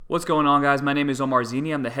What's going on, guys? My name is Omar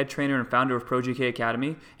Zini. I'm the head trainer and founder of ProGK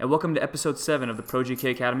Academy, and welcome to episode 7 of the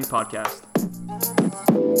ProGK Academy podcast.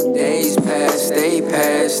 Days pass, they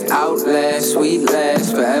passed, outlast, sweet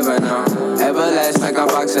last, forever now. Everlast like I'm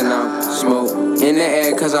boxing out. Smoke in the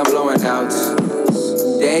air cause I'm blowing out.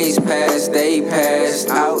 Days pass, they passed,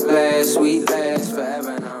 outlast, sweet last,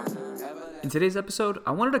 forever now. In today's episode,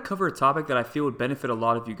 I wanted to cover a topic that I feel would benefit a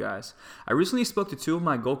lot of you guys. I recently spoke to two of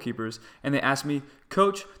my goalkeepers, and they asked me,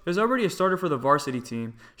 Coach, there's already a starter for the varsity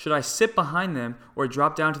team. Should I sit behind them or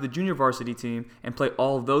drop down to the junior varsity team and play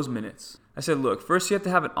all of those minutes? I said, look, first you have to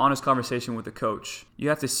have an honest conversation with the coach. You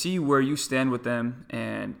have to see where you stand with them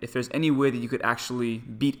and if there's any way that you could actually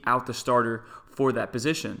beat out the starter for that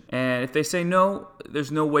position. And if they say no,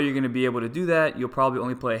 there's no way you're going to be able to do that. You'll probably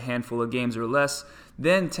only play a handful of games or less.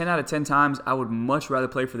 Then 10 out of 10 times, I would much rather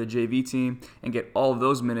play for the JV team and get all of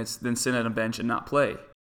those minutes than sit on a bench and not play.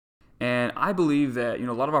 And I believe that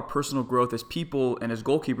a lot of our personal growth as people and as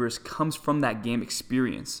goalkeepers comes from that game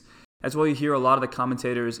experience. That's why you hear a lot of the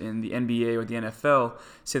commentators in the NBA or the NFL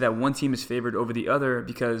say that one team is favored over the other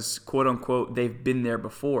because, quote unquote, they've been there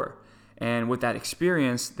before. And with that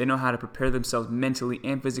experience, they know how to prepare themselves mentally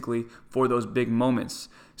and physically for those big moments.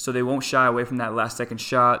 So they won't shy away from that last second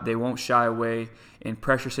shot. They won't shy away in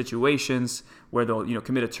pressure situations where they'll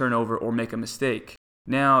commit a turnover or make a mistake.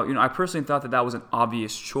 Now, I personally thought that was an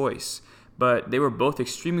obvious choice, but they were both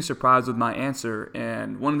extremely surprised with my answer,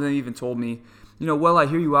 and one of them even told me, well, I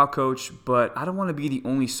hear you out, Coach, but I don't want to be the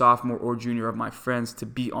only sophomore or junior of my friends to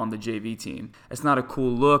be on the JV team. It's not a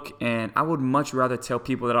cool look, and I would much rather tell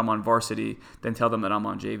people that I'm on varsity than tell them that I'm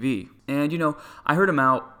on JV. And, I heard him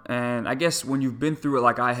out, and I guess when you've been through it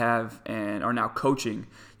like I have and are now coaching,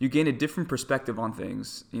 you gain a different perspective on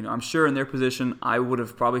things. I'm sure in their position, I would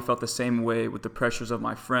have probably felt the same way with the pressures of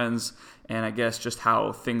my friends and I guess just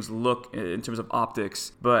how things look in terms of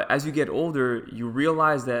optics. But as you get older, you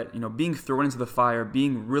realize that, being thrown into the fire,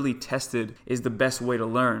 being really tested is the best way to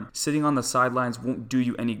learn. Sitting on the sidelines won't do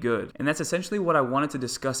you any good. And that's essentially what I wanted to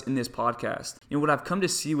discuss in this podcast. What I've come to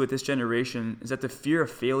see with this generation is that the fear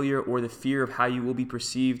of failure or the fear of how you will be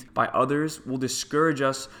perceived by others will discourage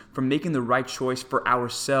us from making the right choice for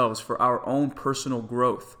ourselves, for our own personal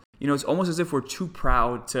growth. It's almost as if we're too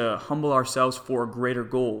proud to humble ourselves for a greater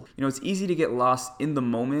goal. It's easy to get lost in the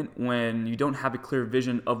moment when you don't have a clear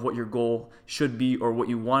vision of what your goal should be or what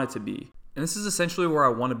you want it to be. And this is essentially where I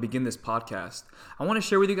want to begin this podcast. I want to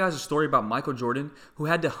share with you guys a story about Michael Jordan, who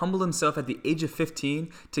had to humble himself at the age of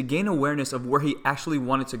 15 to gain awareness of where he actually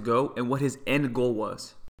wanted to go and what his end goal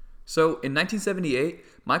was. So, in 1978,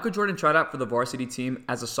 Michael Jordan tried out for the varsity team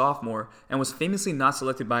as a sophomore and was famously not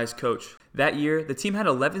selected by his coach. That year, the team had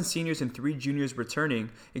 11 seniors and 3 juniors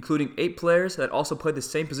returning, including 8 players that also played the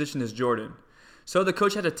same position as Jordan. So the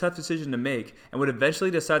coach had a tough decision to make and would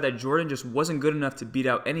eventually decide that Jordan just wasn't good enough to beat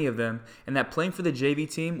out any of them and that playing for the JV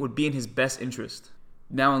team would be in his best interest.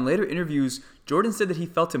 Now, in later interviews, Jordan said that he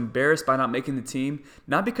felt embarrassed by not making the team,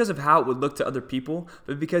 not because of how it would look to other people,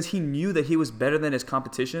 but because he knew that he was better than his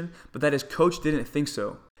competition, but that his coach didn't think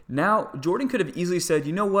so. Now, Jordan could have easily said,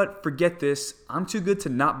 you know what, forget this, I'm too good to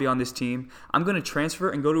not be on this team, I'm going to transfer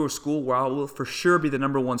and go to a school where I will for sure be the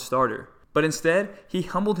number 1 starter. But instead, he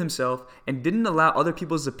humbled himself and didn't allow other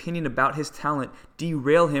people's opinion about his talent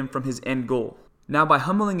derail him from his end goal. Now, by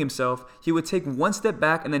humbling himself, he would take 1 step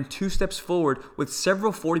back and then 2 steps forward with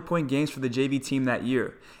several 40-point games for the JV team that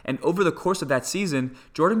year. And over the course of that season,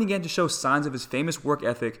 Jordan began to show signs of his famous work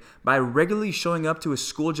ethic by regularly showing up to his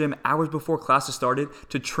school gym hours before classes started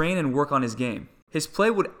to train and work on his game. His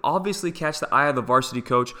play would obviously catch the eye of the varsity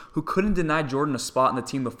coach, who couldn't deny Jordan a spot in the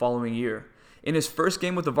team the following year. In his first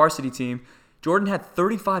game with the varsity team, Jordan had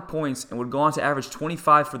 35 points and would go on to average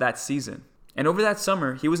 25 for that season. And over that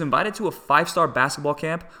summer, he was invited to a 5-star basketball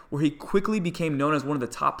camp where he quickly became known as one of the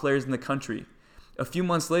top players in the country. A few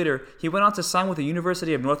months later, he went on to sign with the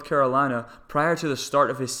University of North Carolina prior to the start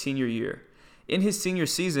of his senior year. In his senior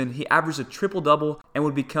season, he averaged a triple-double and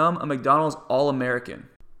would become a McDonald's All-American.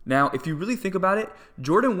 Now, if you really think about it,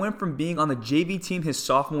 Jordan went from being on the JV team his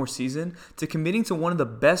sophomore season to committing to one of the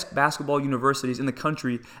best basketball universities in the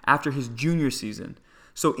country after his junior season.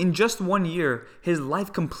 So in just 1 year, his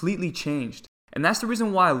life completely changed. And that's the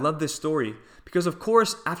reason why I love this story. Because of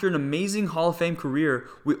course, after an amazing Hall of Fame career,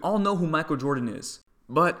 we all know who Michael Jordan is.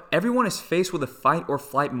 But everyone is faced with a fight or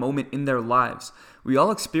flight moment in their lives. We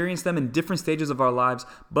all experience them in different stages of our lives,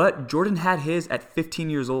 but Jordan had his at 15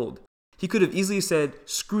 years old. He could have easily said,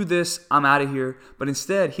 screw this, I'm out of here, but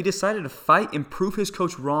instead he decided to fight and prove his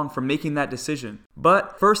coach wrong for making that decision.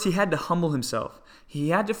 But first he had to humble himself. He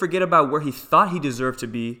had to forget about where he thought he deserved to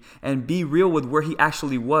be and be real with where he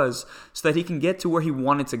actually was so that he can get to where he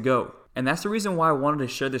wanted to go. And that's the reason why I wanted to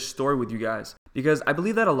share this story with you guys, because I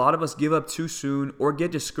believe that a lot of us give up too soon or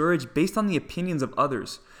get discouraged based on the opinions of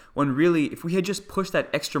others, when really, if we had just pushed that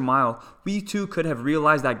extra mile, we too could have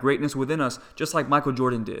realized that greatness within us, just like Michael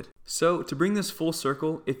Jordan did. So, to bring this full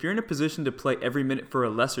circle, if you're in a position to play every minute for a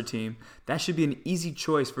lesser team, that should be an easy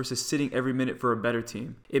choice versus sitting every minute for a better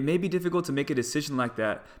team. It may be difficult to make a decision like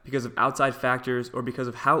that because of outside factors or because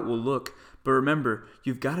of how it will look, but remember,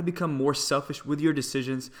 you've got to become more selfish with your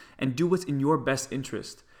decisions and do what's in your best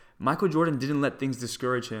interest. Michael Jordan didn't let things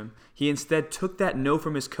discourage him. He instead took that no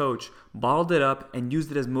from his coach, bottled it up, and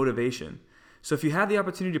used it as motivation. So if you have the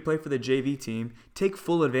opportunity to play for the JV team, take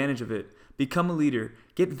full advantage of it. Become a leader,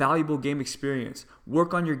 get valuable game experience,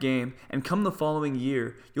 work on your game, and come the following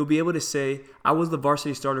year, you'll be able to say, I was the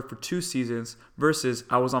varsity starter for 2 seasons versus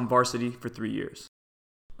I was on varsity for 3 years.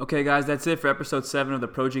 Okay guys, that's it for episode 7 of the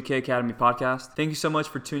Pro GK Academy podcast. Thank you so much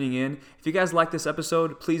for tuning in. If you guys like this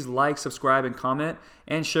episode, please like, subscribe, and comment,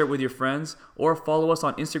 and share it with your friends, or follow us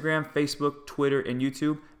on Instagram, Facebook, Twitter, and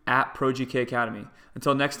YouTube at Pro GK Academy.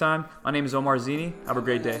 Until next time, my name is Omar Zini. Have a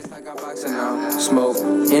great day. Smoke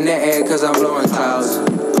in the air cause I'm blowing clouds.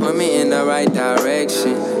 Put me in the right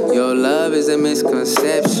direction. Your love is a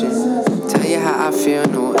misconception. Tell you how I feel,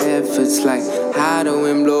 no efforts. Like how the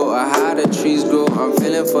wind blow or how the trees grow. I'm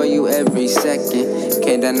feeling for you every second.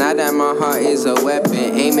 Can't deny that my heart is a weapon.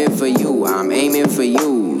 Aiming for you, I'm aiming for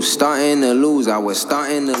you. Starting to lose, I was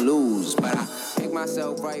starting to lose. But I pick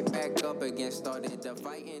myself right back up again. Started the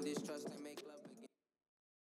fight and distrust.